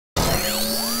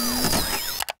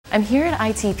I'm here at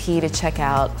ITP to check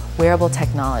out wearable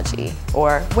technology,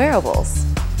 or wearables.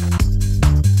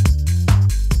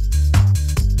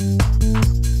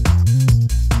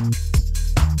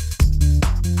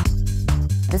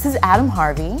 This is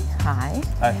Harvey. Hi.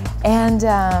 Hi. And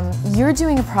you're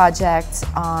doing a project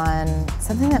on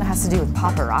something that has to do with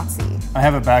paparazzi. I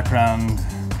have a background,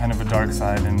 kind of a dark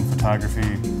side in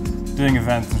photography, doing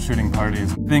events and shooting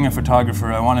parties. Being a photographer,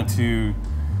 I wanted to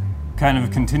kind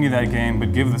of continue that game,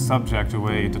 but give the subject a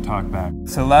way to talk back.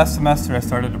 So last semester I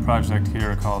started a project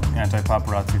here called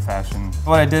Anti-Paparazzi Fashion.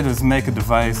 What I did was make a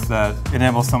device that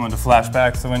enables someone to flash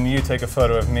back, so when you take a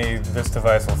photo of me, this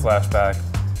device will flash back.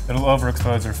 It'll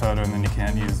overexpose your photo and then you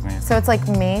can't use me. So it's like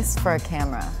mace for a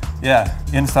camera. Yeah.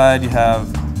 Inside you have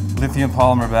lithium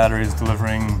polymer batteries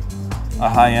delivering a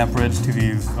high amperage to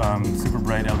these super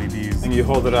bright LEDs. And you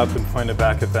hold it up and point it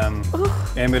back at them,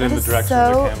 aim it in the direction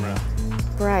of the camera.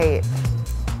 Bright.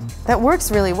 That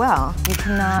works really well. You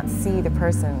cannot see the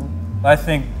person. I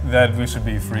think that we should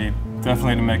be free,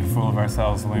 definitely to make a fool of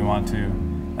ourselves when we want to,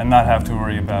 and not have to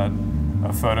worry about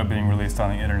a photo being released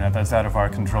on the internet. That's out of our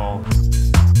control.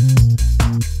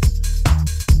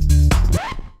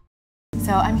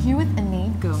 So I'm here with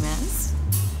Anaid Gomez,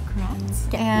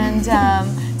 correct? And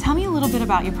tell me a little bit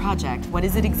about your project. What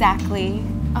is it exactly?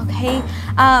 Okay,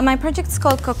 my project's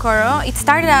called Kokoro. It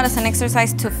started out as an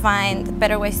exercise to find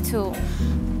better ways to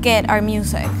get our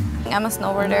music. I'm a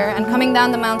snowboarder, and coming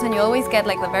down the mountain you always get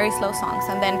like the very slow songs,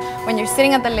 and then when you're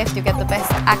sitting at the lift you get the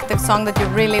best active song that you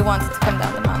really wanted to come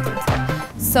down the mountain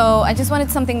to. So I just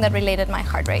wanted something that related my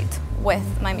heart rate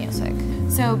with my music.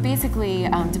 So basically,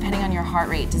 depending on your heart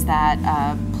rate, does that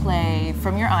play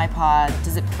from your iPod?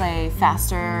 Does it play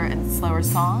faster and slower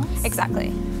songs?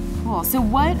 Exactly. Cool. So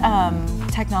what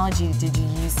technology did you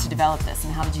use to develop this,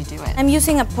 and how did you do it? I'm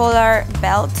using a polar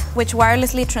belt which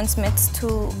wirelessly transmits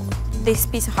to this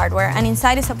piece of hardware, and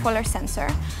inside is a polar sensor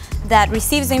that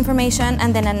receives the information,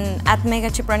 and then an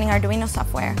Atmega chip running Arduino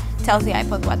software tells the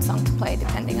iPod what song to play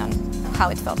depending on how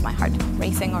it felt my heart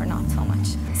racing or not so much.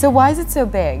 So why is it so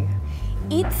big?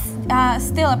 It's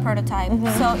still a prototype,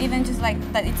 so even just like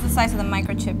that, it's the size of the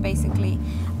microchip basically.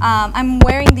 I'm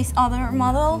wearing this other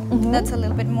model that's a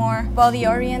little bit more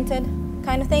body-oriented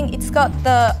kind of thing. It's got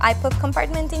the iPod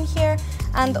compartment in here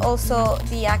and also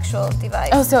the actual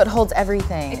device. Oh, so it holds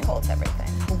everything. It holds everything.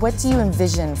 What do you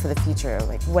envision for the future?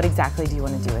 Like, what exactly do you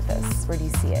want to do with this? Where do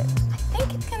you see it? I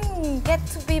think it can get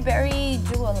to be very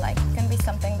jewel-like. It can be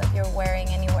something that you're wearing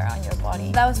anywhere on your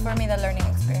body. That was for me the learning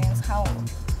experience, how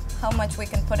much we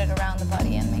can put it around the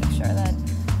body and make sure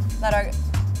that our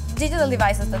digital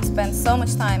devices that spend so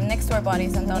much time next to our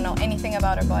bodies and don't know anything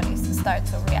about our bodies start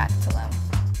to react to them.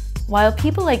 While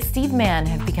people like Steve Mann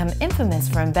have become infamous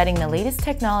for embedding the latest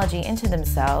technology into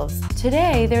themselves,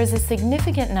 today there is a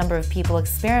significant number of people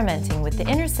experimenting with the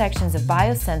intersections of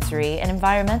biosensory and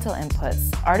environmental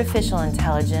inputs, artificial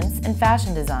intelligence, and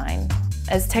fashion design.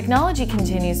 As technology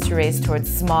continues to race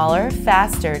towards smaller,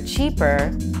 faster,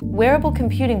 cheaper, wearable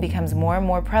computing becomes more and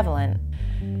more prevalent.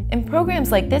 In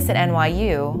programs like this at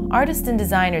NYU, artists and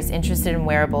designers interested in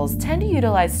wearables tend to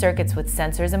utilize circuits with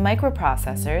sensors and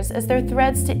microprocessors as their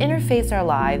threads to interface our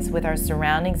lives with our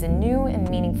surroundings in new and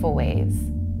meaningful ways.